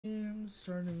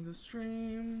Starting the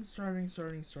stream. Starting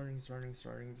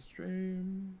the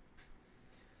stream.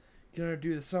 Gonna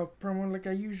do the self promo like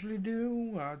I usually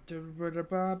do.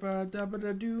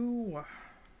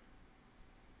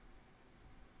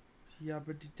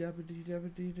 Yabbity dabbity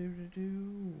dabbity doo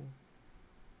doo.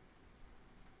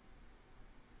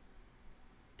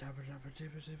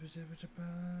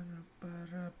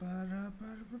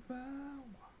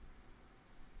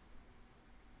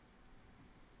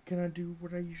 Gonna do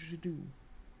what I usually do.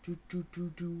 Do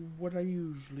what I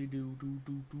usually do.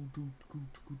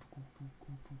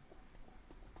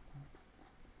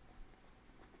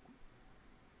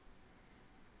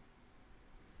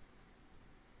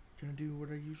 Gonna do what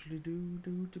I usually do.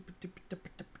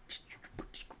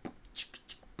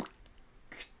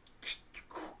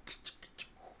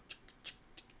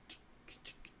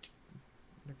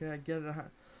 Okay, I get it.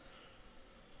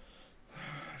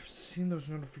 I've seen those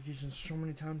notifications so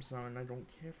many times now, and I don't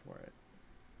care for it.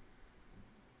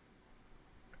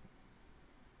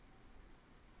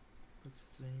 Let's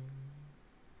see.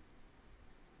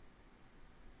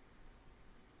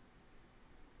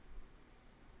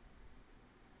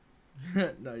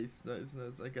 Nice.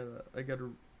 I gotta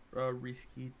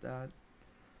reskeet that.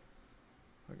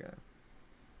 Okay.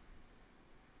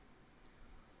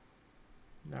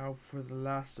 Now for the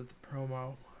last of the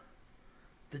promo.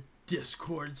 The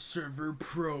Discord server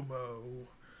promo.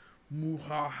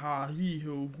 Muhaha hee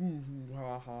ho hoo hoo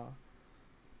ha ha.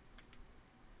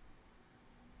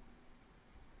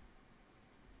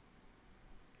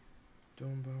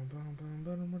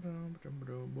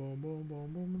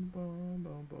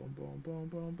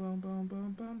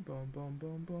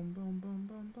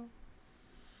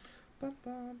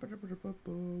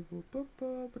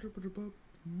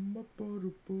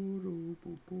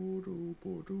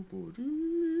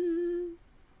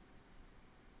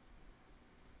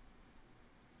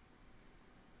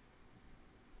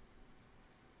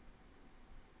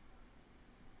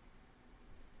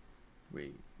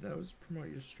 Wait, that was promote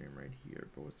your stream right here,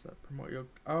 but what's that? Promote your...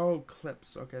 Oh,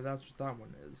 clips. Okay, that's what that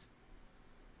one is.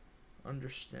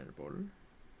 Understandable.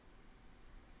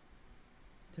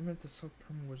 Damn it, the sub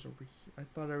promo was over here. I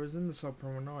thought I was in the sub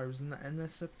promo. No, I was in the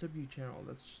NSFW channel.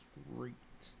 That's just great.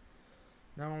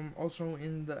 Now I'm also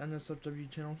in the NSFW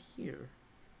channel here.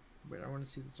 Wait, I want to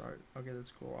see this art. Okay,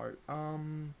 that's cool art.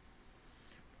 Promote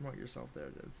yourself. There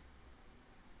it is.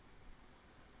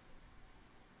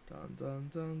 Dun dun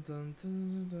dun dun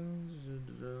dun dun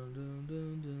dun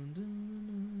dun dun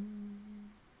dun.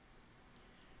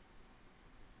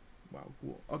 Wow,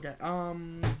 cool. Okay,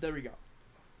 there we go.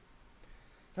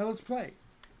 Now let's play.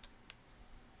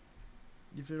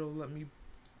 If it'll let me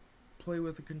play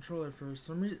with the controller for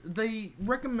some reason. They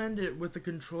recommend it with the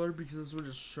controller because that's what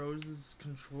it shows as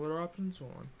controller options.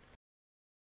 Hold on.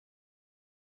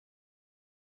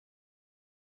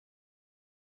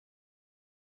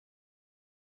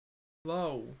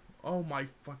 Hello. Oh my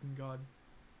fucking god.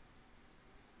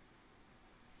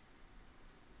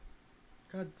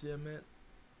 God damn it.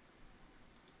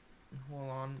 Hold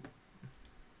on.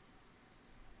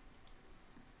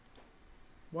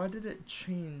 Why did it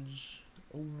change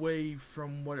away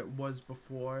from what it was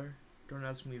before? Don't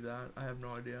ask me that. I have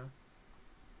no idea.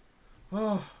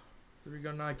 Oh, there we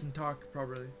go. Now I can talk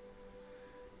properly.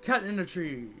 Cat in a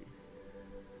tree.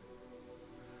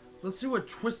 Let's see what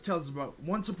Twistales is about.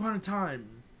 Once upon a time.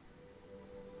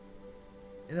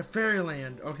 In a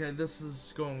fairyland. Okay, this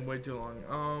is going way too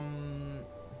long.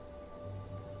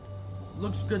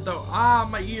 Looks good though. Ah,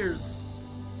 my ears.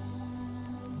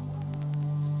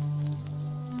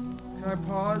 Can I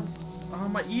pause? Oh,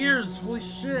 my ears! Holy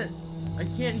shit! I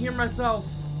can't hear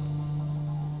myself.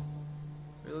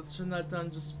 Wait, let's turn that down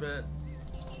just a bit.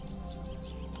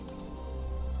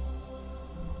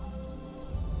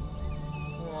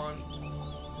 Hold on.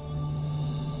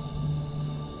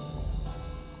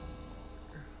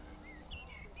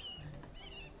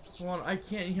 Hold on, I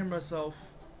can't hear myself.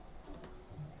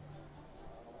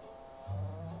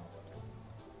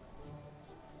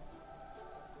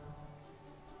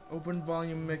 Open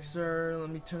volume mixer. Let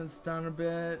me turn this down a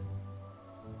bit.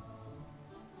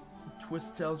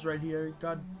 Twistales right here.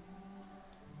 God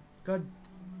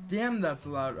damn, that's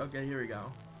loud. Okay, here we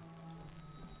go.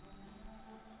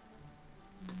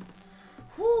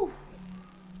 Whew.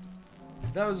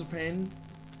 That was a pain.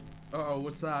 Uh-oh,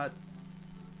 what's that?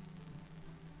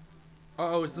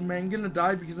 Uh-oh, is the man gonna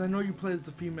die? Because I know you play as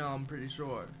the female, I'm pretty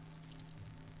sure.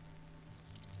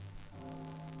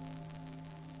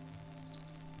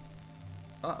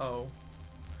 Uh-oh.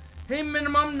 Hey,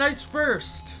 Minimum, nice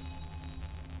first.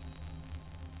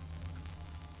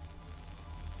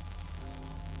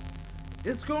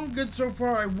 It's going good so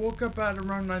far. I woke up at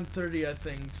around 9:30, I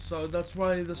think. So that's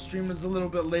why the stream is a little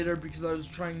bit later, because I was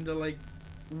trying to like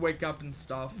wake up and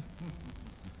stuff.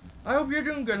 I hope you're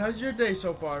doing good. How's your day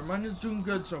so far? Mine is doing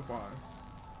good so far.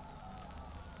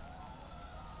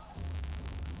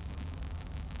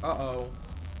 Uh-oh.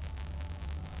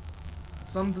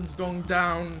 Something's going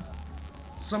down.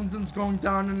 Something's going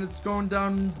down, and it's going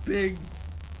down big.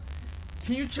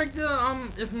 Can you check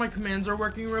the if my commands are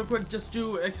working real quick? Just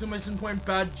do !!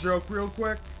 bad joke real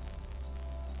quick.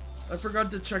 I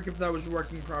forgot to check if that was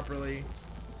working properly.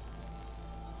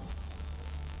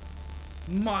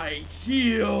 My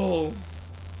heel.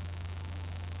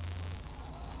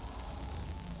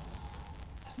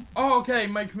 Oh, okay,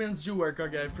 my commands do work.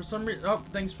 Okay, for some reason. Oh,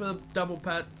 thanks for the double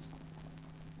pets.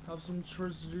 Have some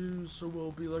chores to do, so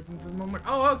we'll be looking for the moment.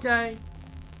 Oh, okay.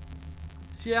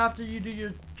 See you after you do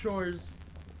your chores.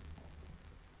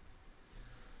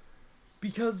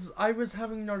 Because I was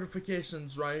having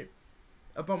notifications, right,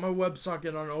 about my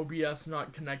WebSocket on OBS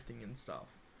not connecting and stuff.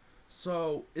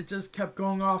 So it just kept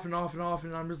going off and off and off,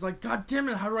 and I'm just like, God damn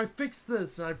it, how do I fix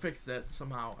this? And I fixed it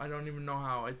somehow. I don't even know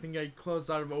how. I think I closed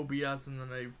out of OBS and then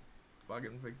I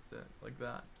fucking fixed it like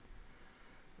that.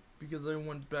 Because I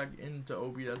went back into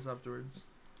OBS afterwards.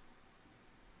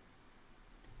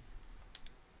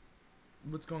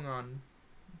 What's going on?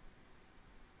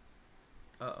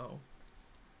 Uh-oh.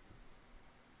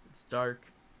 It's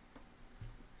dark.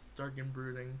 It's dark and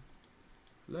brooding.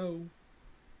 Hello?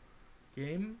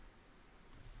 Game?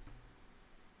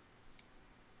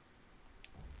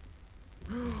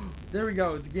 There we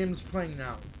go. The game's playing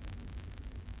now.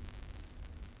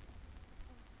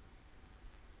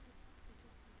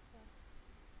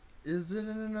 Is it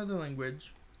in another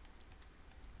language?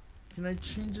 Can I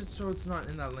change it so it's not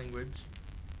in that language?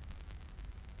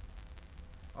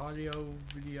 Audio,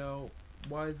 video.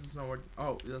 Why is this not working?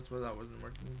 Oh, that's why that wasn't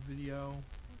working. Video.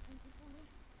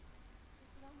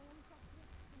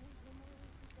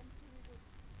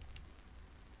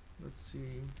 Let's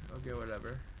see. Okay,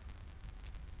 whatever.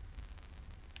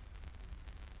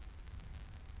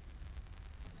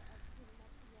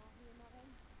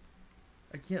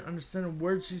 I can't understand a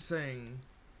word she's saying.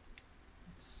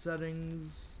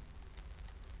 Settings.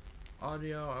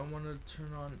 Audio. I want to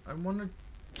turn on. I want to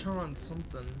turn on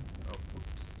something. Oh,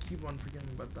 keep on forgetting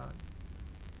about that.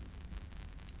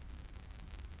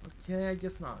 Okay, I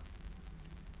guess not.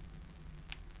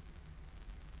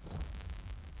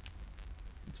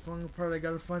 It's falling apart. I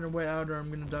gotta find a way out, or I'm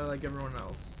gonna die like everyone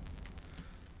else.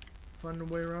 Find a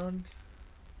way around.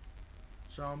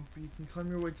 Jump. You can climb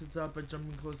your way to the top by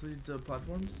jumping closely to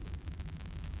platforms.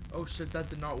 Oh shit, that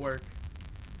did not work.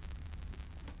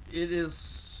 It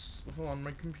is... Hold on,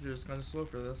 my computer is kind of slow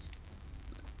for this.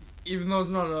 Even though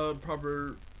it's not a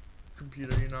proper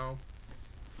computer, you know.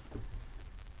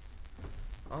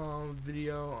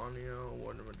 Video, audio,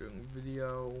 what am I doing?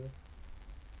 Video.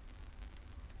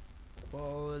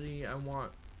 Quality, I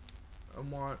want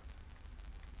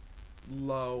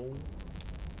low.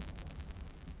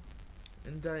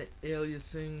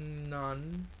 Anti-aliasing,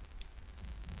 none.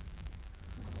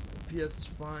 PS is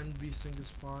fine, VSync is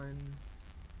fine.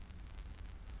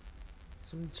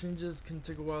 Some changes can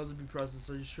take a while to be processed.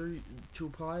 Are you sure to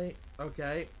apply?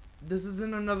 Okay. This is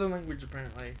in another language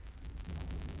apparently.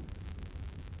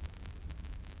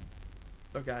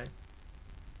 Okay.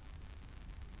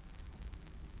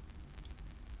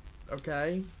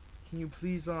 Okay. Can you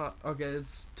please okay,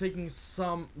 it's taking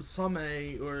some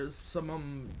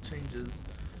changes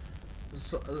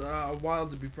a while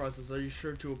to be processed. Are you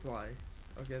sure to apply?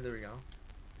 Okay, there we go.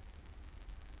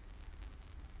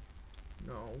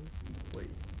 No,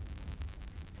 wait.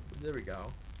 There we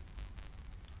go.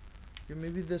 Okay,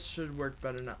 maybe this should work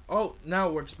better now. Oh, now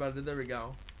it works better. There we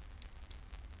go.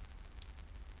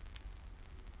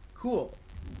 Cool.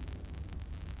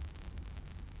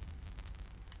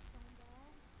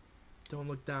 Don't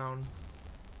look down.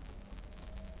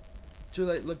 Too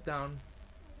late, look down.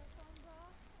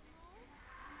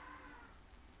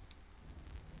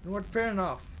 You know what? Fair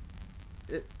enough.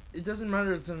 It doesn't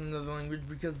matter it's in another language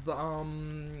because the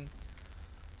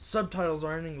subtitles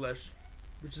are in English,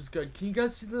 which is good. Can you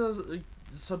guys see the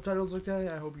subtitles okay?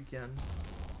 I hope you can.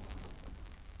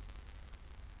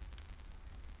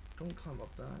 Don't climb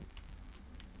up that.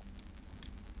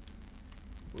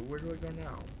 Where do I go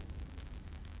now?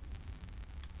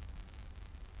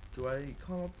 Do I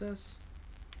climb up this?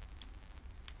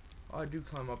 Oh, I do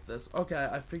climb up this. Okay,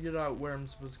 I figured out where I'm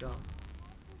supposed to go.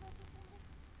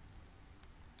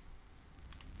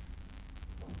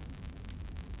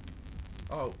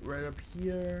 Oh, right up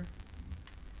here.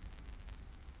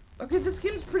 Okay, this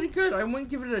game's pretty good. I wouldn't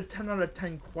give it a 10 out of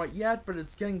 10 quite yet, but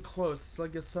it's getting close. It's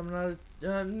like a 7 out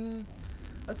of...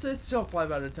 I'd say it's still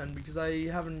 5 out of 10 because I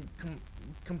haven't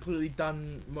completely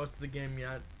done most of the game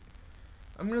yet.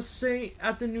 I'm gonna stay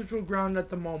at the neutral ground at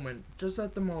the moment. Just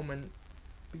at the moment.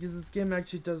 Because this game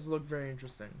actually does look very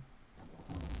interesting.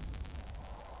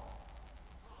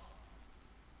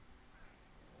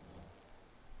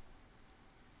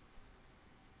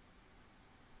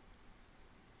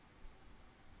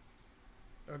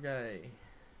 Okay.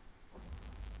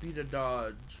 Beat a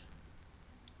dodge.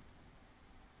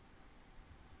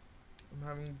 I'm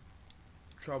having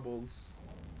troubles.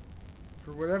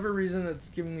 For whatever reason, it's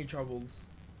giving me troubles.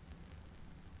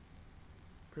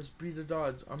 Press B to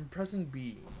dodge. I'm pressing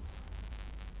B.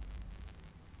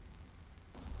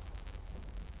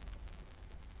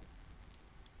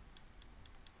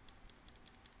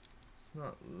 It's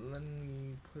not letting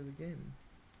me play the game.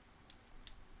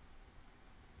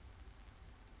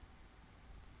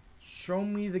 Show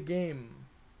me the game.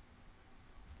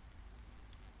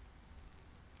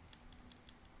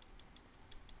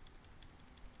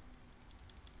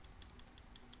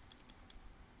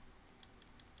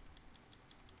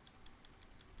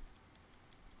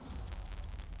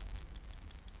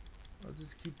 I'll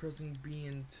just keep pressing B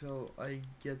until I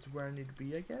get to where I need to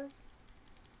be, I guess.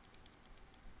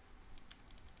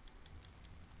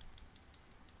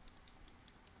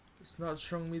 It's not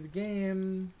showing me the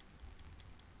game.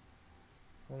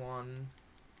 Hold on.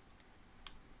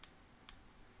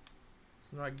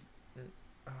 It's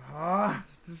not...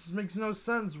 this makes no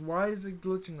sense. Why is it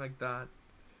glitching like that?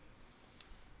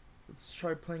 Let's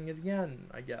try playing it again,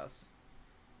 I guess.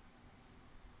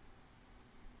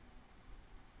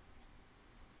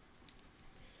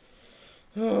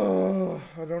 Oh,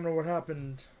 I don't know what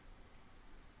happened.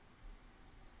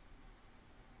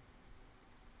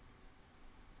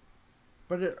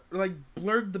 But it like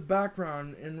blurred the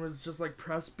background and was just like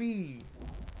press B.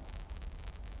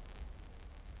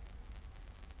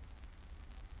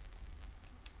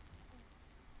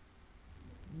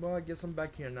 Well, I guess I'm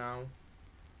back here now.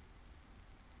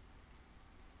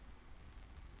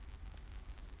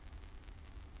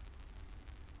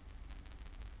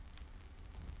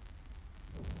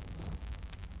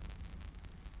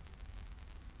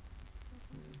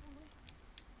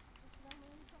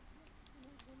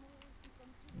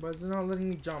 Why is it not letting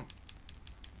me jump?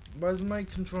 Why is my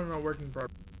controller not working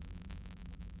properly?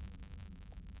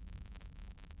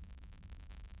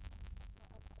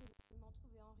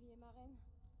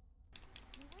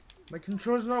 My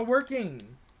controller's not working!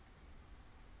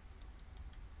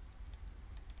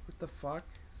 What the fuck?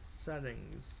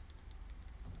 Settings.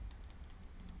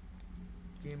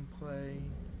 Gameplay.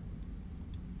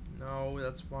 No,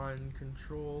 that's fine.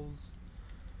 Controls.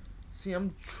 See,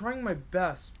 I'm trying my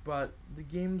best, but the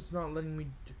game's not letting me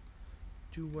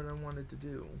do what I wanted to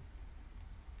do.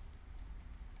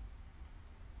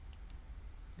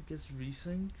 I guess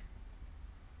resync?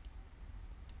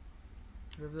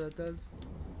 Whatever that does.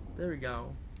 There we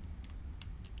go.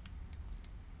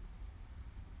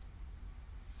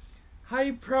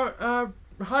 Hi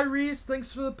Reese,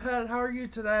 thanks for the pet. How are you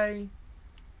today?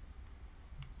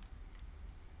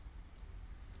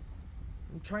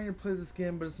 I'm trying to play this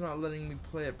game, but it's not letting me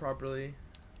play it properly.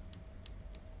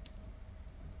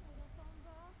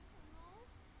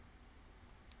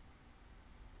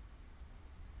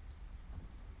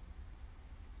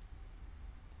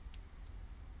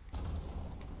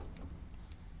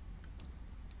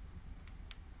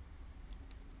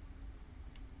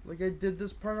 Like, I did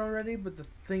this part already, but the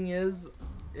thing is,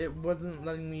 it wasn't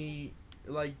letting me,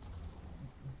 like,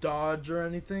 dodge or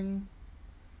anything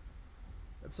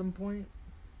at some point.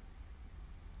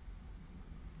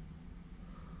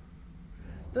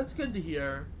 That's good to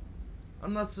hear.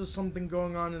 Unless there's something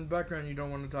going on in the background you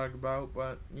don't want to talk about,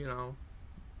 but, you know,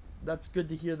 that's good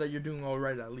to hear that you're doing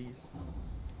alright at least.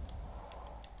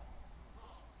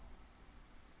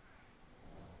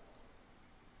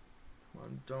 Come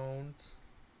on, don't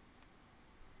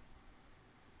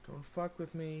fuck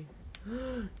with me.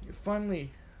 Finally.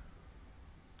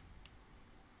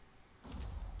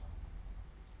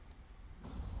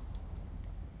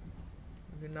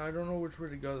 Okay, now I don't know which way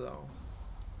to go though.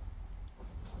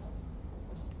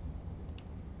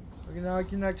 Okay, now I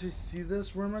can actually see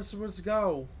this. Where am I supposed to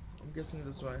go? I'm guessing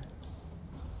this way.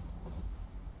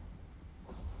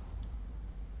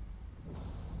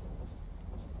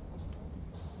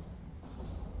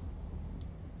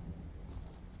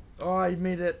 Oh, I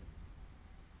made it.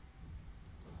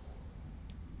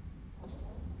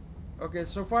 Okay,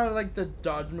 so far I like the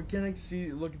dodge mechanics.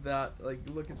 See, look at that. Like,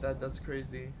 look at that. That's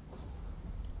crazy.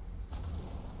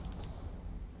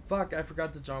 Fuck, I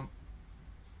forgot to jump.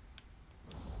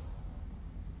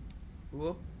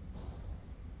 Whoop.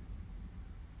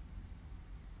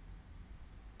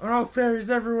 Oh no, fairies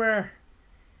everywhere!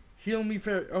 Heal me,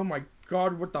 fairy. Oh my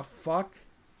god, what the fuck?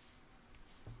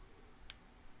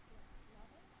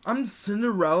 I'm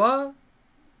Cinderella?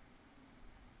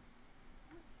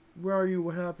 Where are you?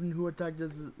 What happened? Who attacked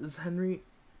us? Is Henry?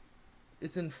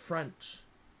 It's in French.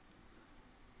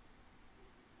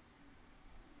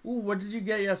 Ooh, what did you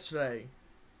get yesterday?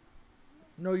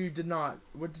 No, you did not.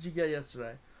 What did you get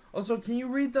yesterday? Also, can you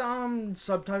read the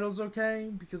subtitles okay?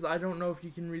 Because I don't know if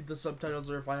you can read the subtitles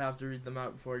or if I have to read them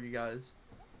out for you guys.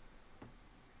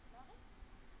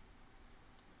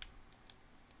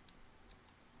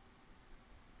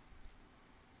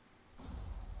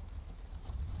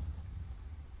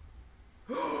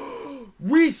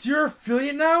 Reese, you're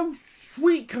affiliate now?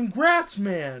 Sweet, congrats,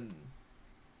 man.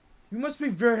 You must be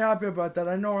very happy about that.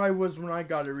 I know I was when I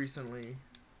got it recently.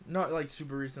 Not like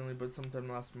super recently, but sometime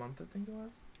last month, I think it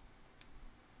was.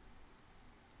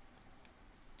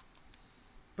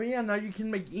 But yeah, now you can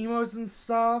make emotes and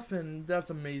stuff, and that's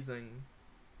amazing.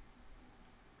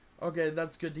 Okay,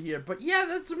 that's good to hear. But yeah,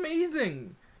 that's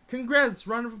amazing. Congrats.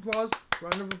 Round of applause.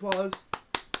 Round of applause.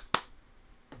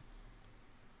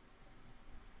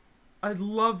 I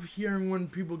love hearing when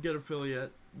people get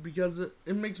affiliate because it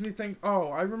makes me think, oh,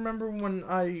 I remember when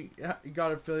I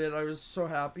got affiliate, I was so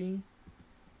happy.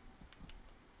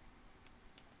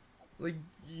 Like,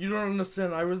 you don't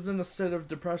understand, I was in a state of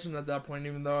depression at that point,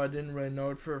 even though I didn't really know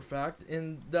it for a fact.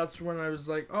 And that's when I was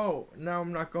like, oh, now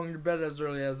I'm not going to bed as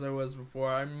early as I was before.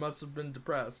 I must have been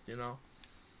depressed, you know.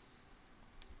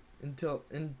 Until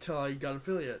I got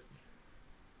affiliate.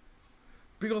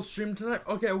 Big ol' stream tonight?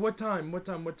 Okay, what time?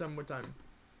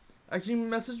 Actually,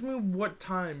 message me what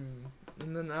time,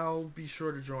 and then I'll be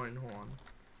sure to join. Hold on.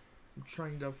 I'm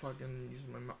trying to fucking use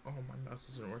my mouse. Oh, my mouse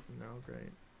isn't working now.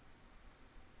 Great.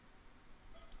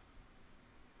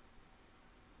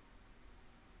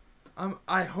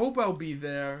 I hope I'll be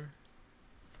there.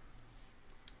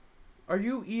 Are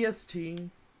you EST?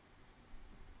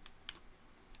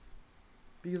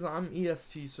 Because I'm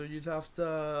EST, so you'd have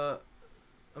to...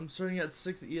 I'm starting at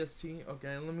 6 EST.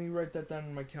 Okay, let me write that down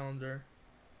in my calendar.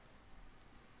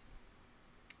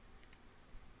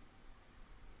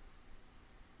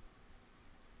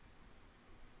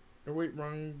 Oh, wait,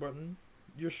 wrong button.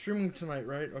 You're streaming tonight,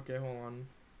 right? Okay, hold on.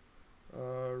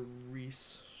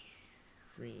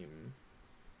 Restream.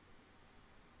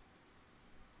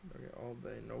 Okay, all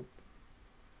day. Nope.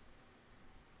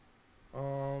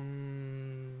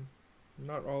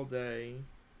 Not all day.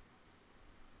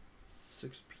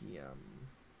 6 p.m.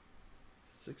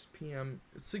 6 p.m.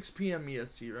 6 p.m.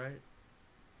 EST, right?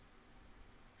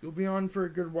 You'll be on for a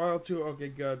good while too. Okay,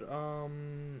 good.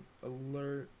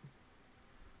 Alert.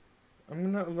 I'm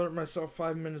gonna alert myself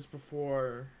 5 minutes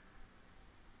before.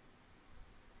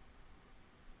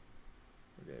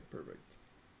 Okay, perfect.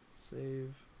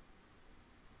 Save.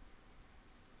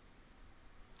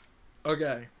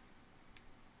 Okay.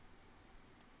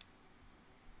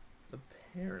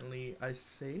 Apparently, I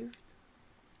saved?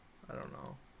 I don't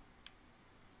know.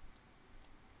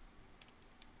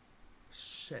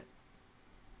 Shit.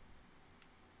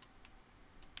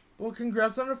 Well,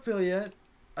 congrats on affiliate.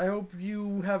 I hope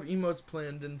you have emotes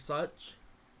planned and such.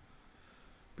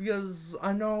 Because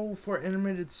I know for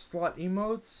animated slot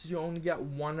emotes, you only get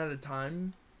one at a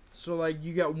time. So, like,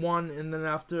 you get one, and then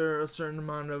after a certain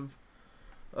amount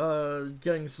of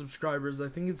getting subscribers, I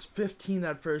think it's 15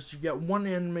 at first, you get one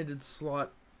animated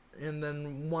slot, and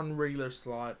then one regular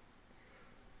slot.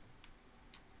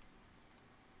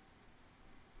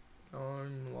 Oh,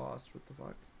 I'm lost. What the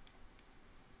fuck?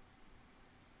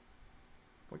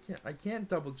 I can't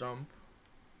double jump.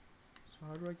 So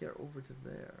how do I get over to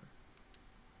there?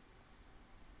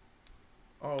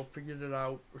 Oh, figured it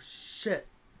out. Oh, shit.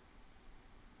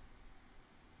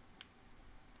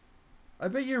 I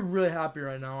bet you're really happy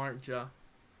right now, aren't ya?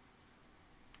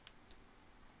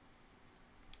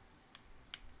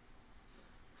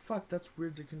 Fuck, that's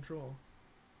weird to control.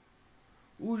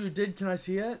 Ooh, you did? Can I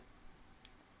see it?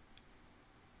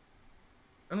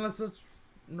 Unless that's...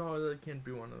 No, that can't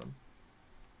be one of them.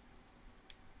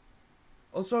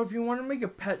 Also, if you want to make a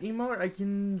pet emote, I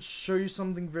can show you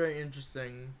something very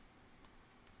interesting.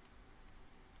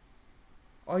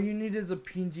 All you need is a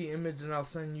PNG image, and I'll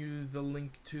send you the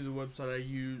link to the website I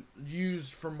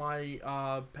used for my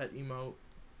pet emote.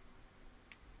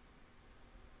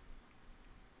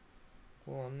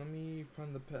 Hold on, let me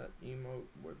find the pet emote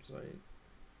website.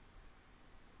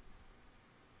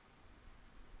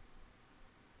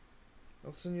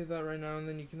 I'll send you that right now, and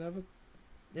then you can have a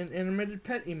an animated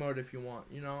pet emote if you want,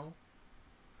 you know.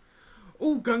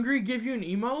 Oh, Gungry gave you an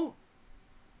emote?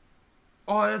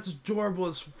 Oh, that's adorable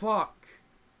as fuck.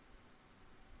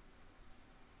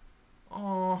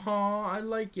 Oh, I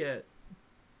like it.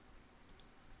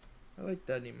 I like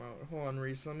that emote. Hold on,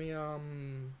 Reese. Let me, have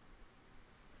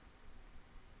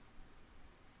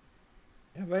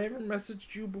I ever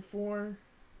messaged you before?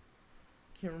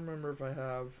 Can't remember if I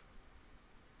have.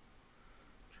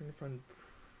 Trying to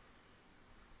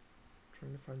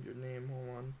find your name. Hold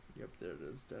on. Yep, there it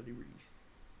is. Daddy Reese.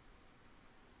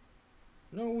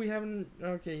 No, we haven't.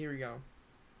 Okay, here we go.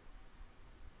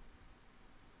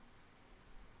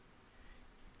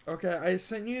 Okay, I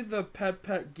sent you the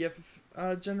pet GIF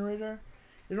generator.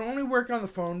 It'll only work on the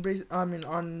phone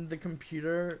on the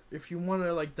computer. If you want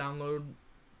to like download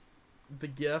the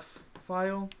GIF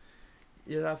file,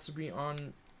 it has to be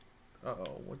on.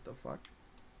 Uh-oh, what the fuck?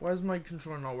 Why is my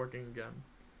controller not working again?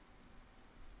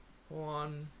 Hold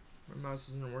on. My mouse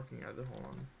isn't working either. Hold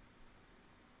on.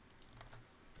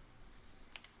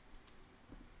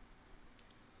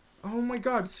 Oh my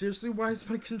god, seriously? Why is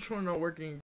my controller not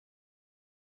working?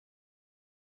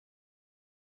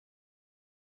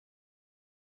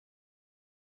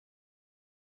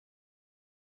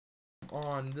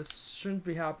 This shouldn't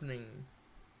be happening.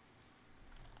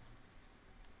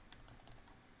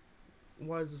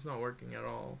 Why is this not working at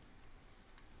all?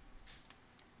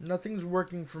 Nothing's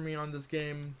working for me on this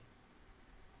game.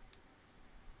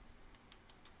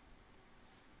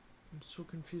 I'm so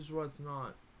confused why it's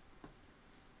not.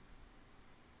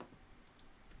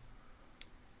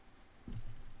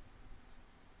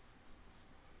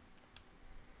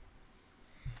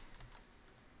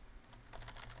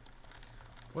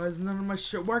 Why is none of my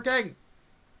shit working?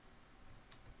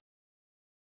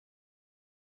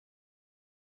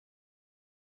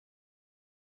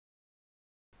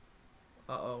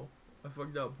 Uh-oh. I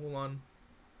fucked up. Hold on.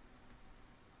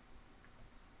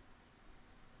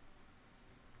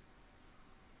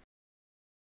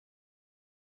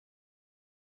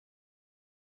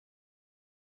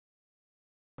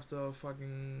 I have to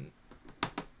fucking...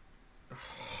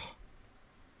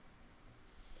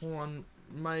 Hold on.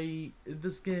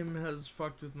 This game has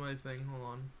fucked with my thing. Hold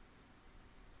on.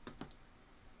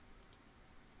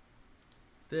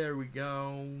 There we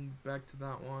go. Back to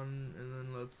that one. And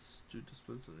then let's do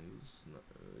display settings.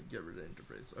 Get rid of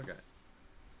interface. Okay.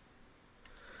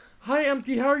 Hi,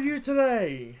 Empty. How are you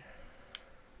today?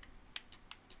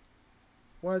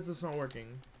 Why is this not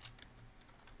working?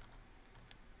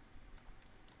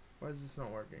 Why is this not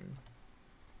working?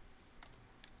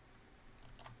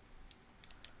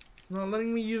 It's not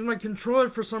letting me use my controller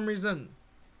for some reason.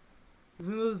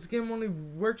 Even though this game only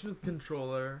works with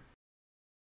controller.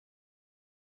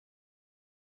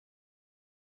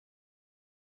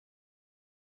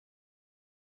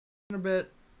 In a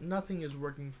bit, nothing is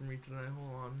working for me tonight.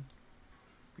 Hold on.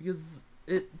 Because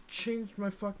it changed my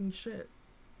fucking shit.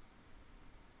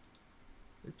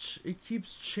 It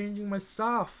keeps changing my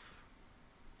stuff.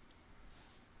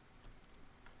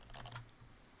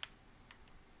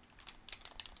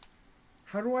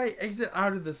 How do I exit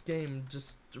out of this game?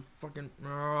 Just to fucking...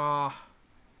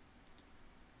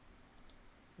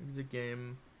 Exit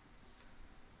game.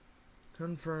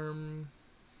 Confirm.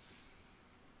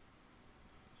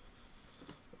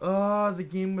 The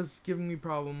game was giving me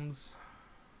problems.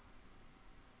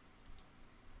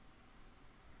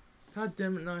 God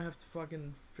damn it, now I have to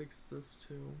fucking fix this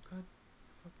too. God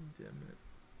fucking damn it.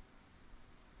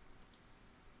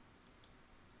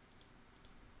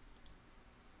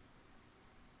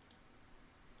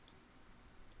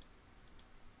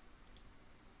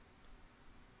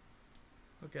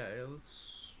 Okay,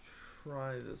 let's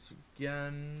try this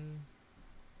again.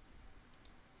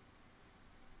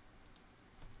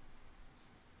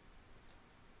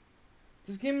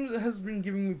 This game has been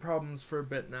giving me problems for a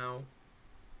bit now.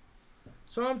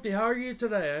 So Empty, how are you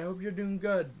today? I hope you're doing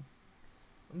good.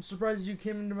 I'm surprised you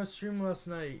came into my stream last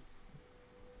night.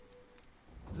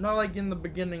 Not like in the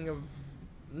beginning of...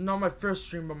 Not my first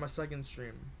stream, but my second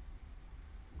stream.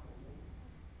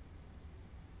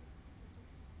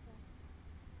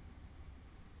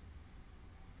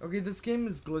 Okay, this game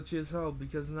is glitchy as hell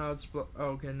because now it's... Oh,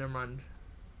 okay, never mind.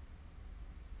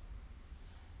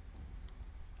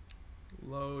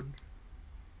 Load.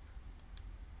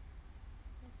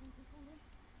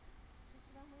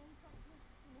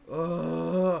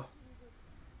 Ugh.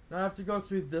 Now I have to go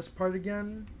through this part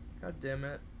again? God damn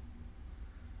it.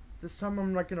 This time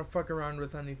I'm not gonna fuck around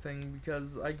with anything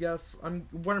because I guess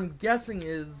what I'm guessing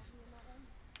is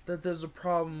that there's a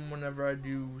problem whenever I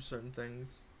do certain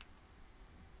things.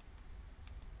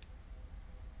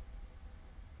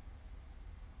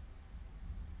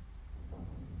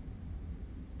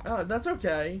 Oh, that's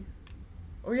okay.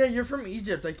 Oh yeah, you're from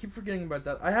Egypt. I keep forgetting about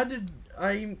that.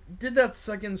 I did that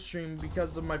second stream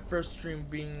because of my first stream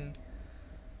being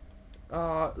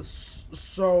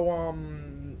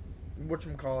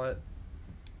whatchamacallit?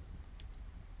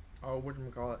 Oh,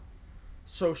 whatchamacallit?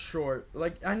 So short.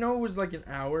 Like, I know it was like an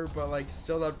hour, but like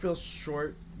still that feels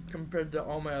short compared to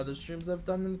all my other streams I've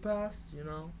done in the past, you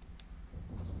know?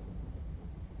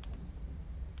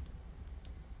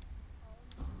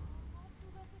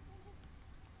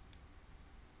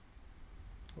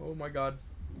 Oh my god.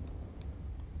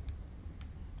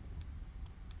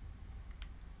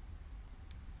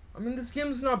 I mean, this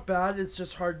game's not bad, it's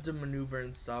just hard to maneuver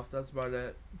and stuff, that's about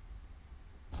it.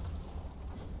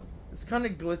 It's kind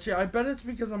of glitchy. I bet it's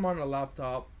because I'm on a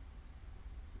laptop.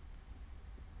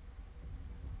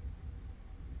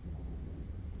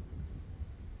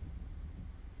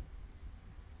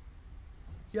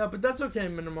 Yeah, but that's okay,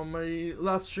 minimum. My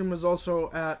last stream was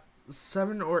also at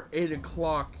 7 or 8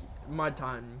 o'clock my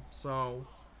time, so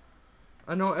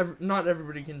I know not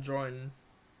everybody can join.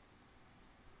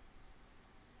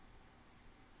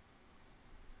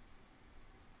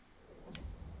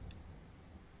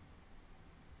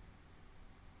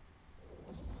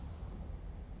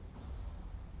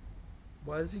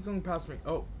 Why is he going past me?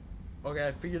 Oh, okay,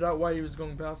 I figured out why he was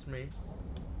going past me.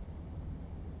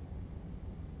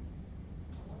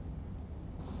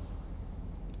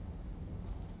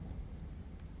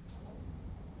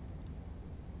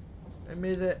 I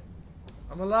made it.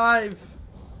 I'm alive.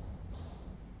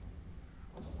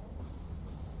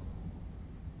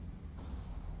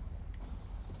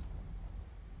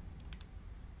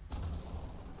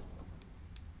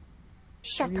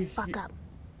 Shut the fuck up.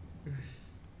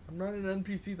 I'm not an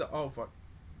NPC though. Oh, fuck.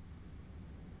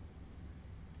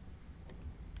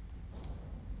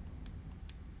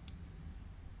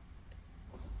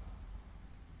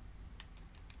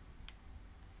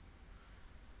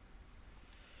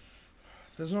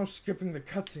 There's no skipping the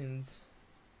cutscenes.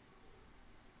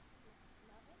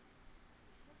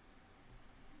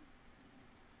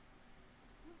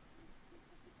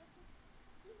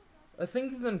 I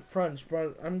think it's in French,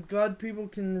 but I'm glad people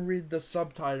can read the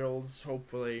subtitles,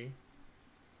 hopefully.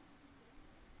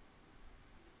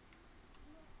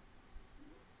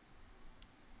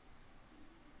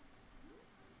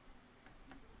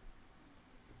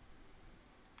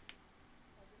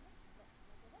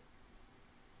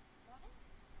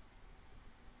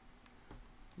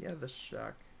 Yeah, the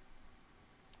shack.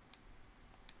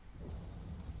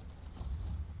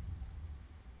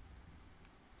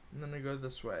 And then I go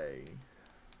this way.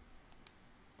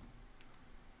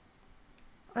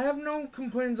 I have no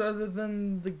complaints other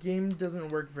than the game doesn't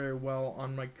work very well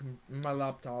on my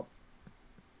laptop.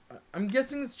 I'm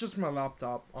guessing it's just my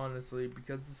laptop, honestly,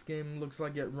 because this game looks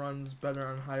like it runs better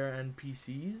on higher end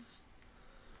PCs,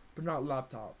 but not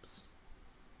laptops.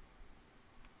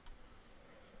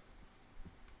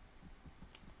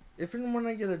 If and when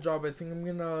I get a job, I think I'm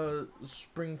gonna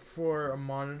spring for a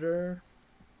monitor.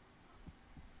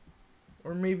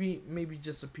 Or maybe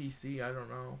just a PC, I don't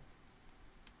know.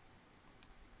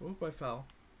 Oop, I fell.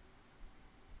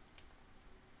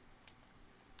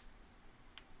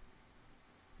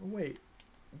 Oh, wait.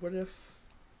 What if...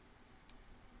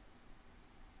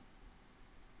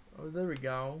 Oh, there we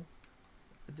go.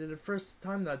 I did it first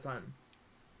time that time.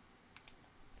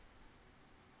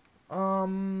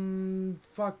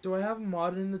 Fuck, do I have a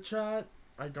mod in the chat?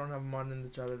 I don't have a mod in the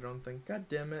chat, I don't think. God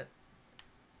damn it.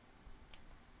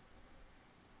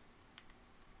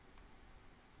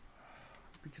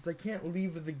 Because I can't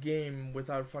leave the game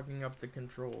without fucking up the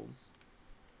controls.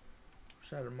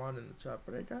 Wish I had a mod in the chat,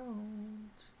 but I don't.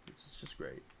 Which is just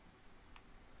great.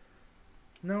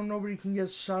 No, nobody can get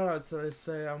shoutouts that I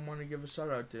say I want to give a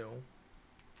shoutout to.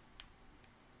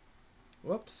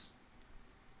 Whoops.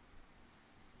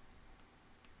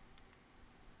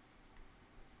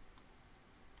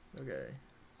 Okay.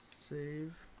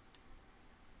 Save.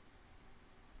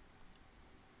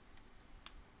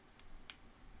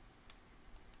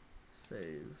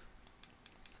 Save.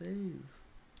 Save.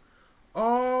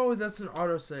 Oh, that's an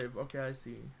autosave. Okay, I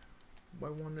see. Why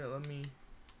won't it let me...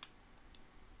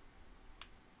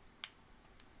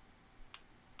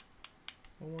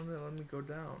 Why won't it let me go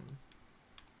down?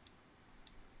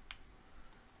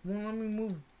 Won't let me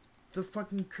move the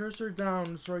fucking cursor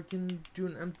down so I can do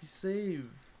an empty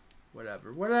save.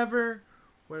 Whatever. Whatever.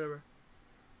 Whatever.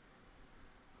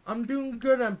 I'm doing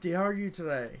good, Empty. How are you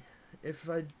today?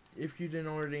 If you didn't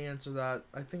already answer that,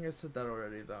 I think I said that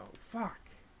already though. Fuck.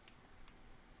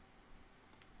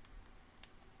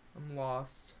 I'm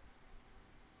lost.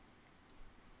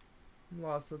 I'm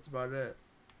lost, that's about it.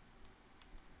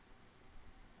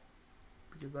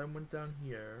 Because I went down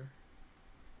here.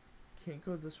 Can't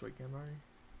go this way, can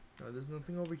I? No, there's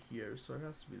nothing over here, so it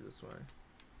has to be this way.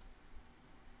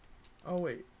 Oh,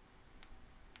 wait.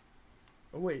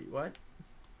 Oh, wait, what?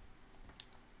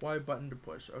 Y button to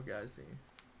push. Okay, I see.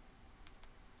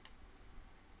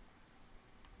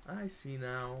 I see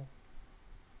now.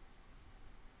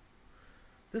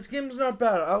 This game's not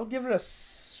bad. I'll give it a...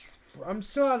 I'm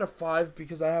still at a 5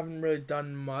 because I haven't really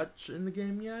done much in the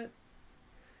game yet.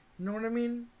 You know what I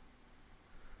mean?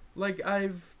 Like,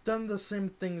 I've done the same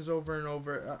things over and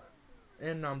over,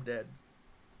 and I'm dead.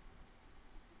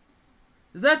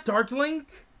 Is that Dark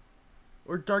Link?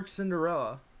 Or Dark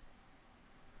Cinderella?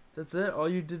 That's it? All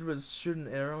you did was shoot an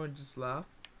arrow and just laugh?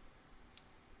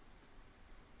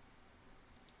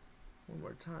 One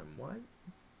more time, what?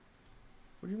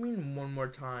 What do you mean, one more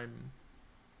time?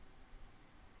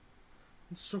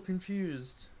 I'm so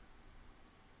confused.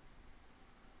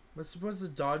 Am I supposed to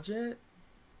dodge it?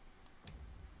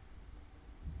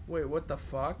 Wait, what the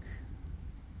fuck?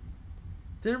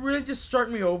 Did it really just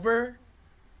start me over?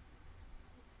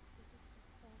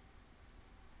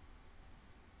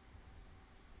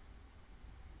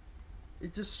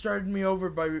 It just started me over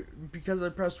because I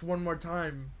pressed one more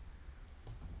time.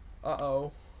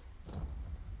 Uh-oh.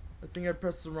 I think I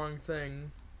pressed the wrong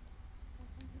thing.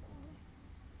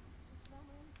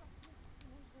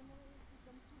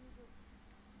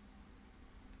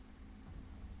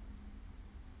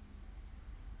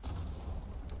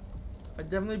 I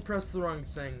definitely pressed the wrong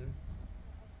thing.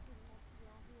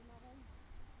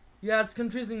 Yeah, it's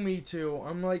confusing me too.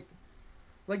 I'm like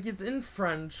it's in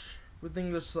French with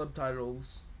English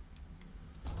subtitles.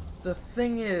 The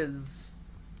thing is,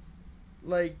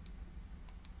 like,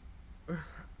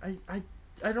 I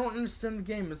don't understand the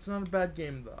game. It's not a bad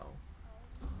game though.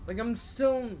 Like, I'm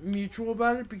still mutual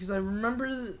about it because I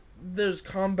remember there's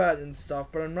combat and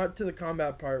stuff, but I'm not to the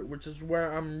combat part, which is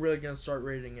where I'm really gonna start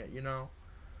rating it, you know?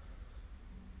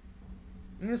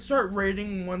 I'm gonna start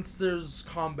rating once there's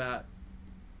combat.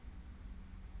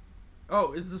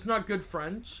 Oh, is this not good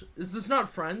French? Is this not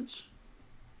French?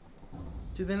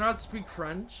 Do they not speak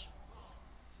French?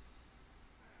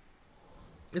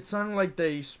 It sounded like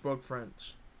they spoke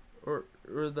French. Or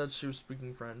that she was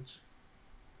speaking French.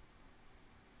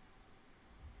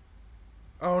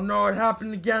 Oh no, it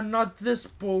happened again. Not this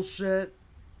bullshit.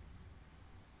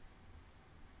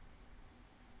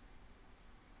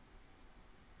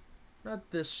 Not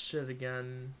this shit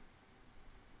again.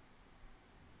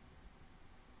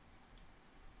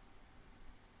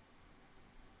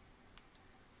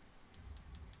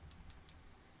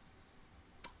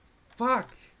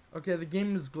 Fuck. Okay, the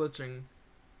game is glitching.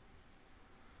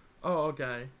 Oh,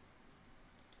 okay.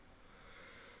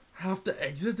 Have to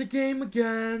exit the game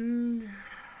again.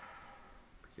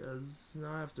 Because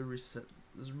now I have to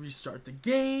restart the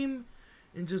game.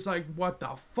 And just like, what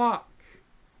the fuck?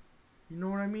 You know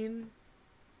what I mean?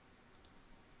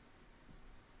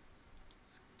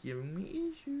 It's giving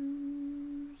me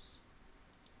issues.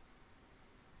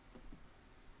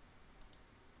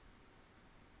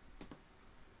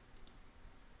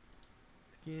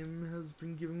 The game has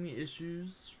been giving me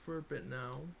issues for a bit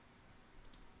now.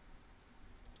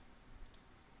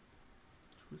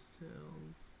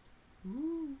 Twistales.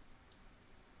 Ooh.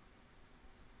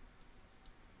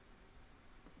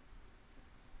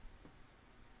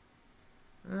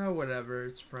 Whatever,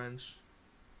 it's French.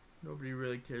 Nobody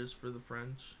really cares for the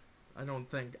French. I don't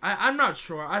think. I'm not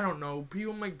sure. I don't know.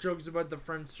 People make jokes about the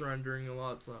French surrendering a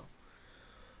lot, so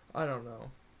I don't know.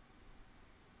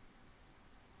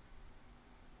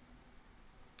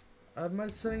 I have my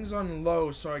settings on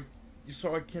low so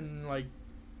I can like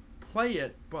play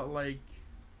it, but like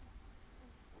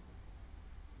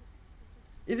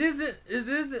it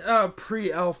is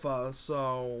pre-alpha,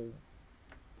 so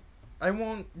I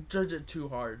won't judge it too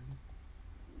hard.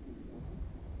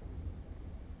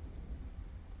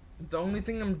 The only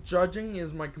thing I'm judging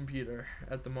is my computer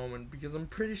at the moment because I'm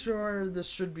pretty sure this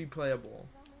should be playable.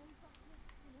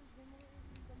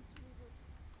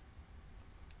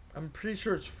 I'm pretty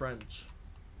sure it's French.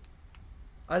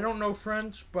 I don't know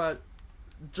French, but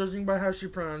judging by how she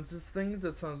pronounces things,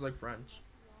 it sounds like French.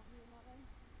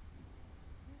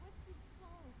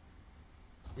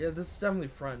 Yeah, this is definitely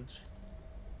French.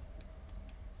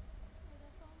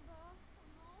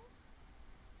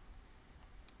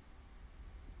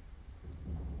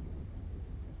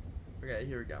 Okay,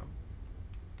 here we go.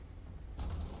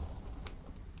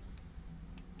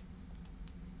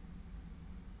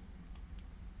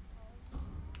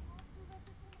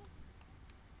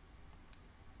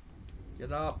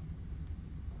 Get up.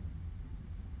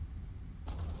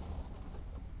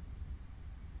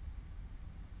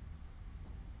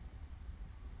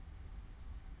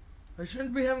 I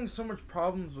shouldn't be having so much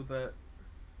problems with it.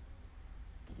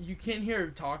 You can't hear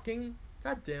her talking?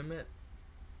 God damn it.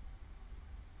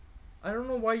 I don't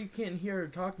know why you can't hear her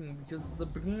talking, because the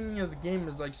beginning of the game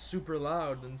is like super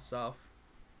loud and stuff.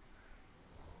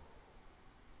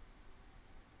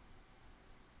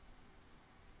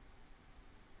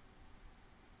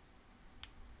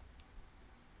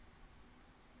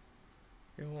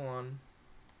 Okay, hold on.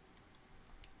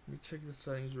 Let me check the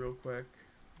settings real quick.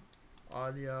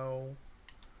 Audio.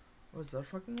 Oh, is that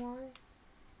fucking why?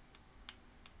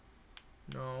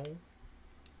 No.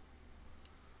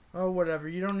 Oh, whatever.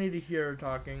 You don't need to hear her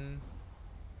talking.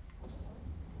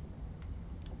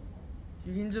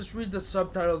 You can just read the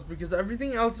subtitles because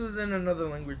everything else is in another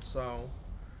language, so.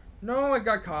 No, I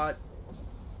got caught.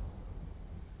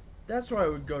 That's why I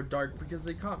would go dark, because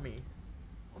they caught me.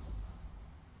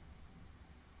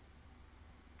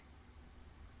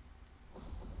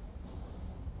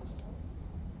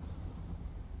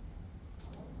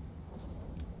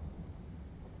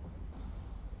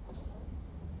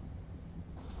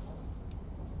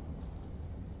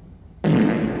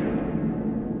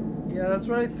 Yeah, that's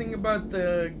what I think about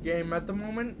the game at the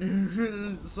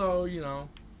moment. So, you know,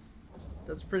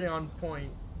 that's pretty on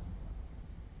point.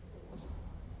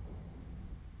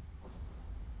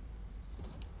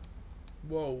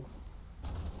 Whoa.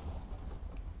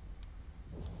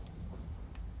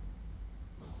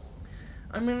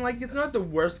 I mean, like, it's not the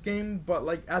worst game, but,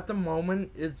 like, at the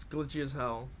moment, it's glitchy as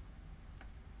hell.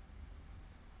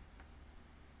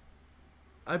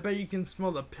 I bet you can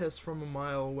smell the piss from a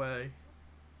mile away.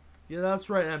 Yeah, that's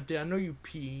right, Empty. I know you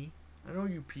pee. I know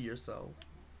you pee yourself.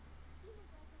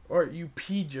 Or you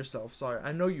peed yourself, sorry.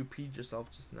 I know you peed yourself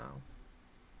just now.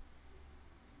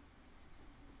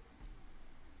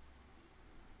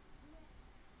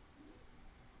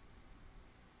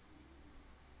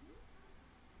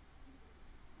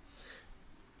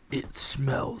 It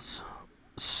smells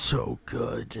so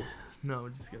good. No,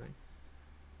 just kidding.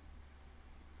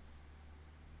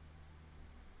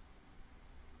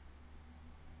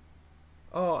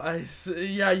 Oh, I see.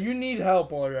 Yeah, you need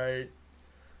help, alright.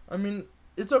 I mean,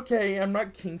 it's okay. I'm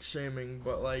not kink shaming,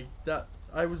 but like that,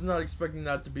 I was not expecting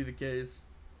that to be the case.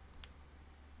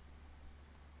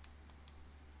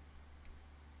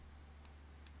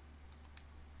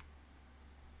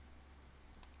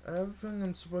 I have a feeling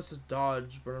I'm supposed to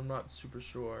dodge, but I'm not super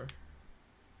sure.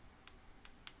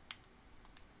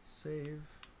 Save.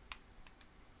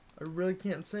 I really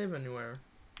can't save anywhere.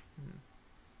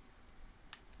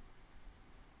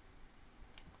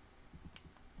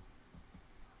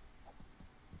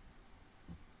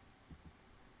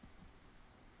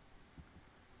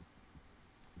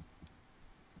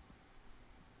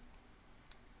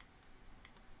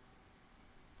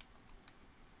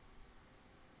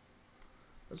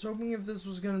 I was hoping if this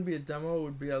was going to be a demo, it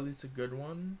would be at least a good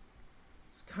one.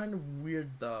 It's kind of weird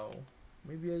though.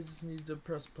 Maybe I just need to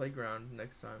press playground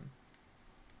next time.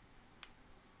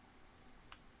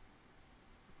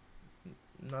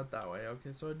 Not that way.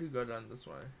 Okay, so I do go down this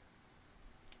way.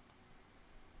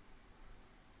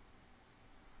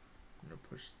 I'm gonna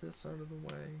push this out of the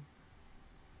way.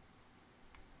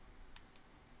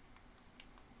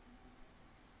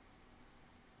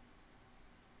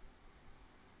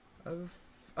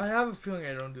 I have a feeling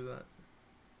I don't do that.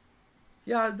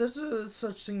 Yeah, there's a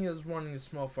such thing as wanting to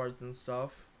smell farts and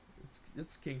stuff.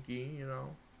 It's kinky, you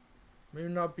know. Maybe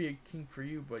not be a kink for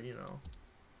you, but you know.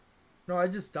 No, I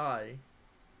just die.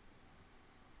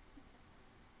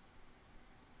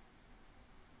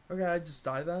 Okay, I just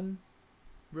die then?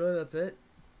 Really, that's it?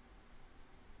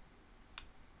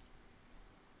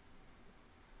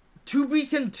 To be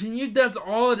continued, that's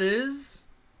all it is?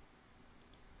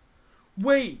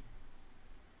 Wait.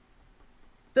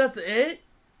 That's it?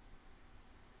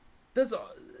 That's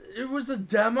it was a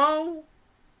demo?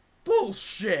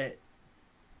 Bullshit.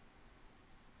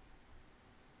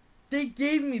 They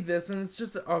gave me this and it's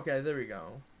just okay, there we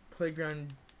go.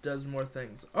 Playground does more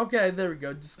things. Okay, there we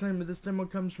go. Disclaimer, this demo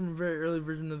comes from a very early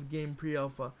version of the game,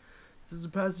 pre-alpha. This is a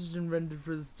passage invented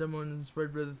for this demo and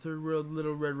inspired by the Third World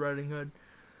Little Red Riding Hood.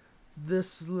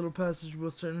 This little passage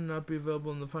will certainly not be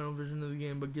available in the final version of the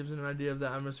game, but gives an idea of the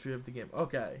atmosphere of the game.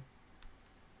 Okay.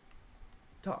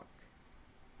 Talk.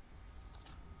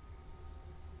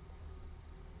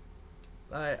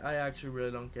 I actually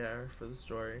really don't care for the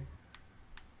story.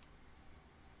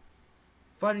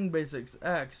 Fighting basics.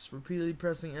 X. Repeatedly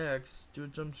pressing X. Do a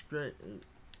jump straight.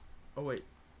 Oh, wait.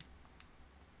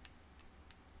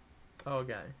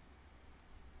 Okay.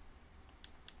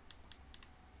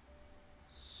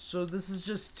 So this is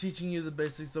just teaching you the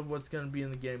basics of what's going to be in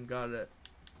the game. Got it.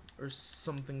 Or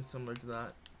something similar to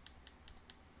that.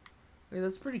 Hey,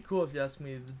 that's pretty cool if you ask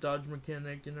me. The dodge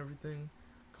mechanic and everything.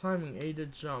 Climbing A to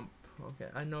jump. Okay,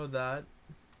 I know that.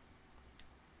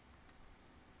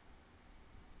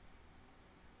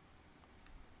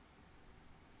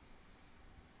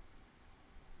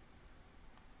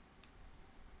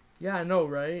 Yeah, I know,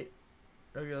 right?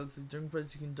 Okay, let's see. During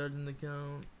fights, you can dodge in the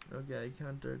count. Okay,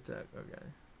 counter attack. Okay.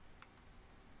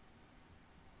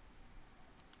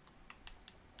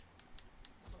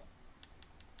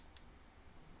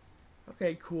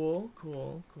 Okay, cool.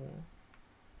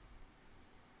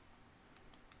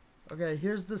 Okay,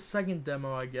 here's the second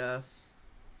demo, I guess.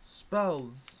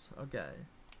 Spells. Okay.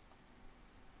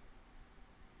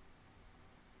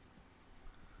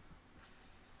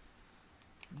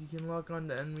 You can lock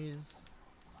onto enemies.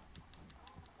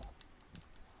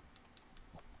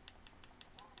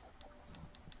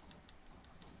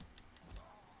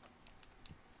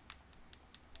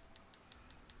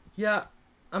 Yeah,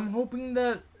 I'm hoping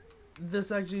that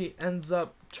this actually ends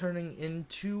up turning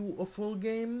into a full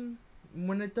game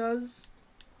when it does.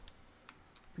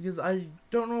 Because I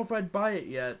don't know if I'd buy it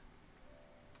yet.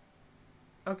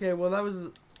 Okay, well that was...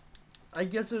 I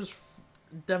guess it was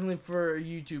definitely for a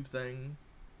YouTube thing.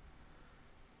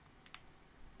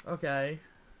 Okay.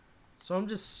 So I'm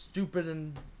just stupid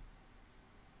and...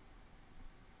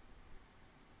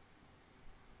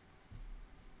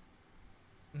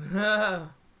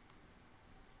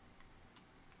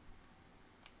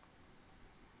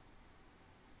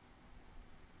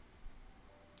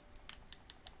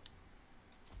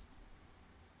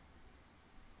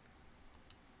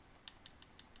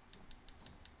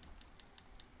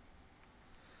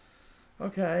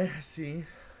 Okay, I see.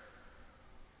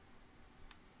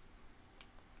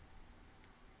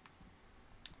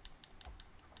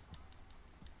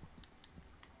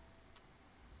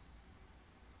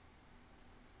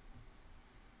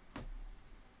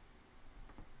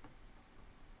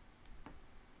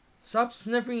 Stop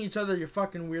sniffing each other, you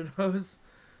fucking weirdos.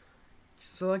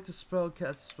 Select a spell,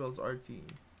 cast spells RT.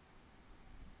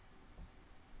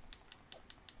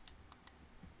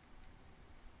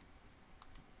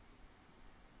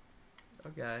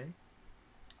 Okay.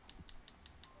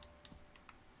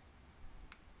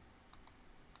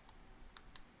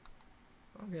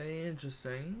 Okay,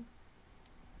 interesting.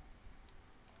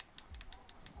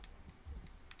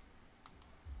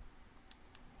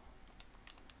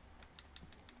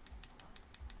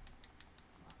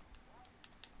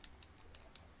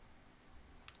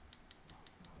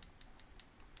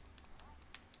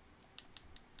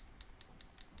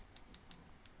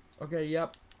 Okay,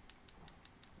 yep.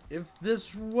 If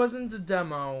this wasn't a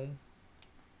demo,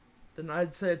 then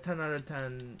I'd say a 10 out of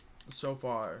 10 so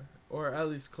far. Or at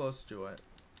least close to it.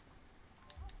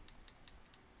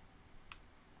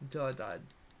 Until I died.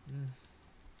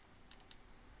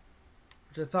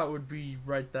 Which I thought would be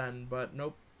right then, but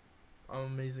nope. I'm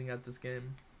amazing at this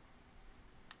game.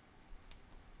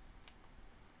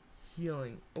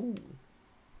 Healing. Ooh.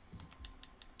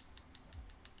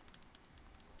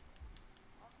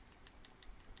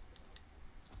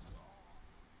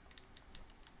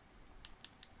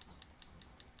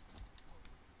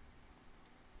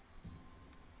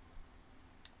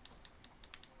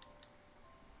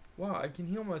 Wow, I can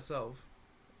heal myself.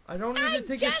 I don't need to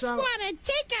take a shower. I just want to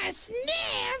take a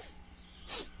sniff.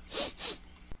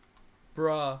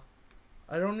 Bruh.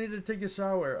 I don't need to take a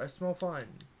shower. I smell fine.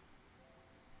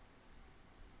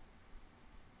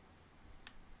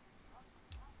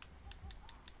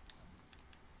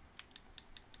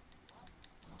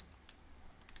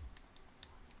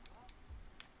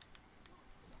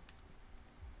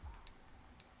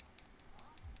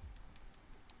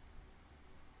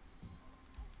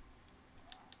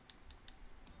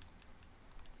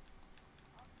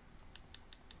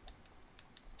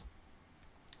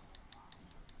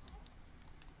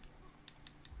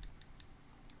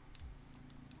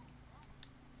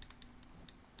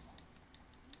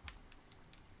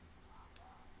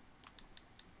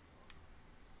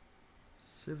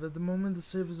 Save at the moment the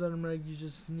save is automatic, you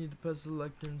just need to press the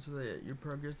lectern so that your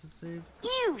progress is saved.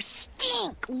 You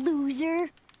stink, loser.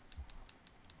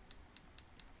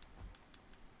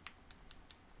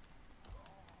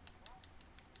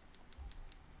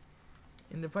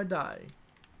 And if I die...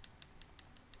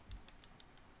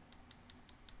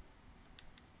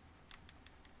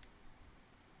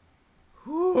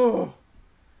 Whew!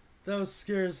 That was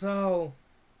scary as hell.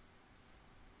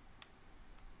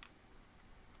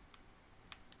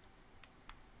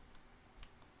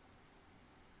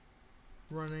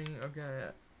 Running, okay,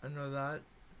 I know that.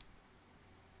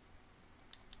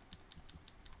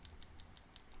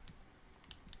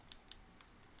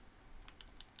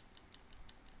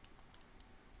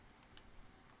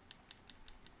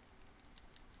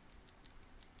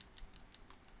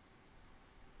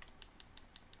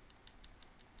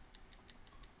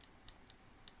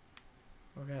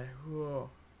 Okay. Whoa.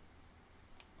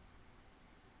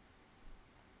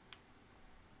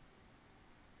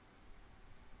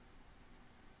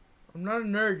 I'm not a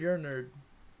nerd. You're a nerd.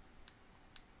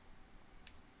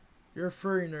 You're a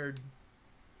furry nerd.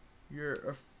 You're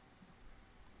a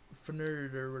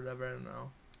nerd or whatever. I don't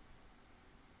know.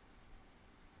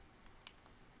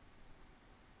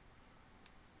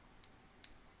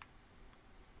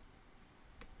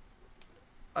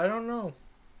 I don't know.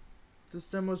 This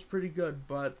demo's pretty good,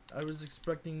 but I was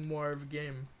expecting more of a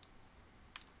game.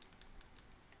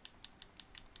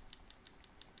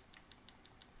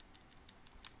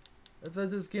 I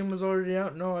thought this game was already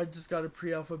out. No, I just got a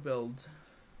pre-alpha build.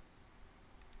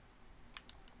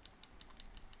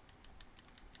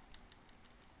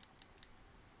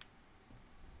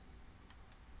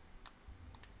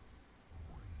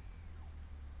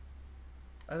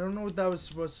 I don't know what that was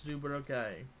supposed to do, but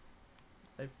okay.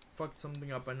 I fucked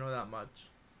something up, I know that much.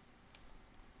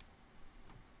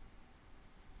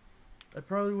 I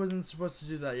probably wasn't supposed to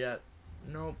do that yet.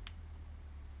 Nope.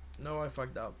 No, I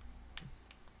fucked up.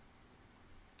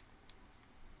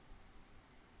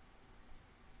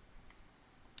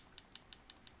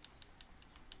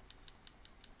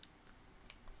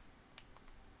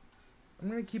 I'm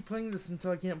gonna keep playing this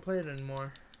until I can't play it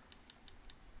anymore.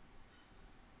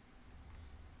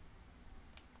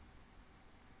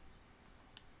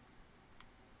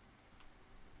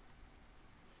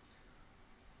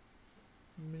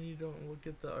 Mini, don't look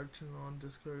at the art channel on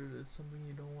Discord. It's something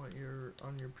you don't want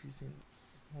on your PC.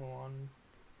 Hold on.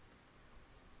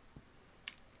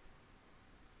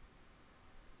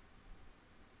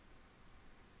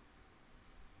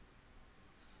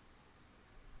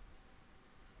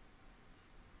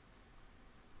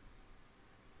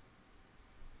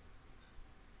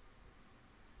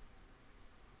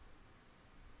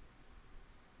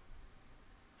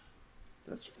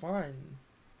 That's fine.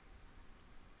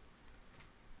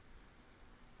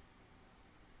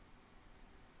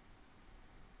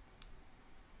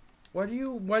 Why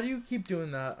do you keep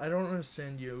doing that? I don't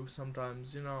understand you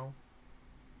sometimes, you know.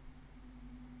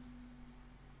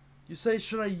 You say,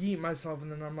 should I yeet myself?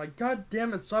 And then I'm like, God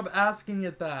damn it, stop asking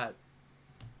it that.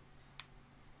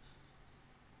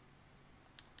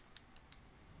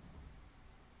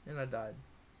 And I died.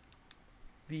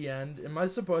 The end. Am I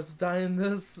supposed to die in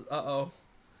this? Uh-oh.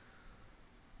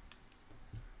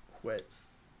 Quit.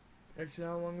 Actually,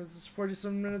 how long was this?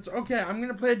 47 minutes? Okay, I'm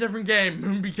gonna play a different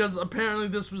game because apparently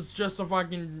this was just a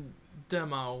fucking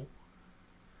demo.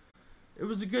 It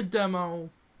was a good demo,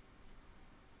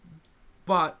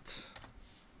 but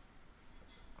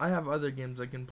I have other games I can play.